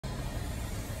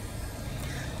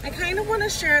I kind of want to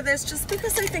share this just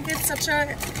because I think it's such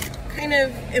a kind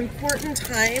of important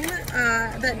time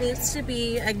that needs to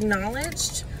be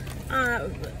acknowledged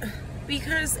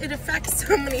because it affects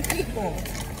so many people.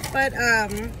 But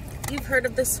you've heard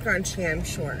of the scrunchie, I'm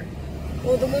sure.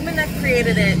 Well, the woman that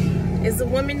created it is a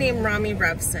woman named Rommy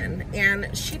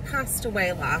and she passed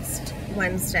away last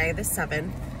Wednesday, the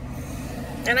 7th.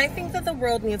 And I think that the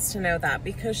world needs to know that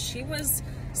because she was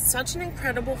such an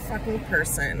incredible fucking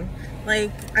person.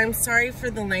 Like, I'm sorry for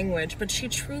the language, but she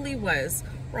truly was.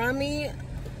 Rommy,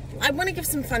 I want to give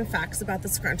some fun facts about the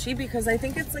scrunchie because I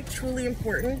think it's like truly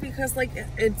important because like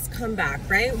it's come back,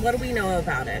 right? What do we know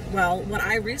about it? Well, what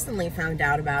I recently found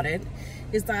out about it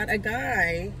is that a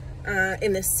guy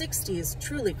in the 60s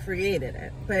truly created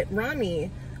it, but Rommy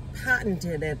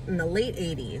patented it in the late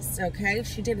 80s. Okay,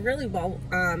 she did really well.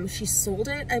 She sold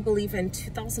it, I believe, in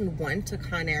 2001 to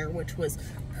Conair, which was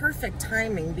perfect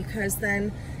timing because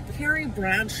then Carrie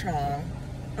Bradshaw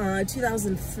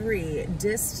 2003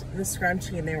 dissed the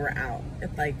scrunchie and they were out.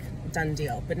 It's like done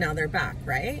deal, but now they're back,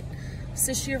 right?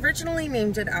 So she originally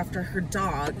named it after her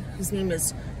dog, whose name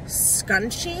is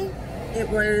Scunchie. It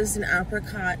was an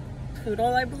apricot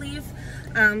poodle, I believe,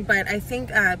 but I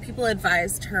think people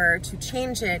advised her to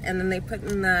change it, and then they put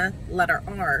in the letter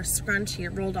R, scrunchie. It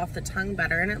rolled off the tongue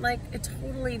better, and it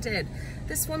totally did.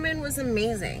 This woman was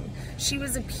amazing. She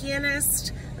was a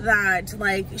pianist that,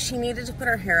 like, she needed to put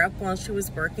her hair up while she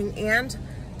was working, and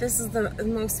this is the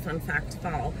most fun fact of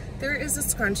all. There is a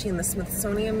scrunchie in the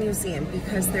Smithsonian Museum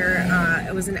because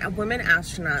it was a woman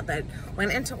astronaut that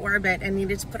went into orbit and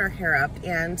needed to put her hair up,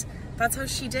 and that's how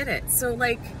she did it. So,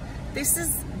 like, this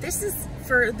is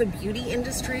for the beauty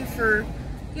industry, for,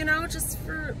 you know, just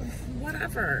for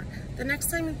whatever. The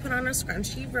next time you put on a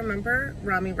scrunchie, remember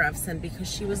Rommy because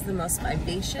she was the most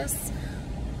vivacious,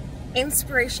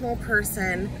 inspirational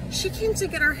person. She came to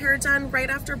get her hair done right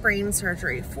after brain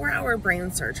surgery, 4-hour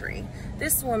brain surgery.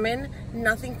 This woman,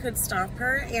 nothing could stop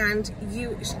her, and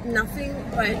nothing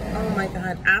but, oh my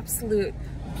God, absolute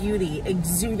beauty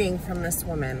exuding from this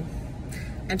woman.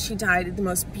 And she died the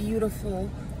most beautiful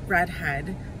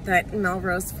redhead that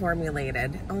Melrose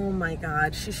formulated. Oh my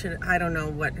God, she should, I don't know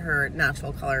what her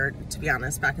natural color, to be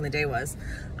honest, back in the day was,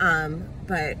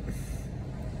 but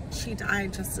she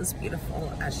died just as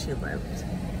beautiful as she lived.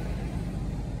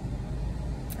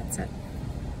 That's it.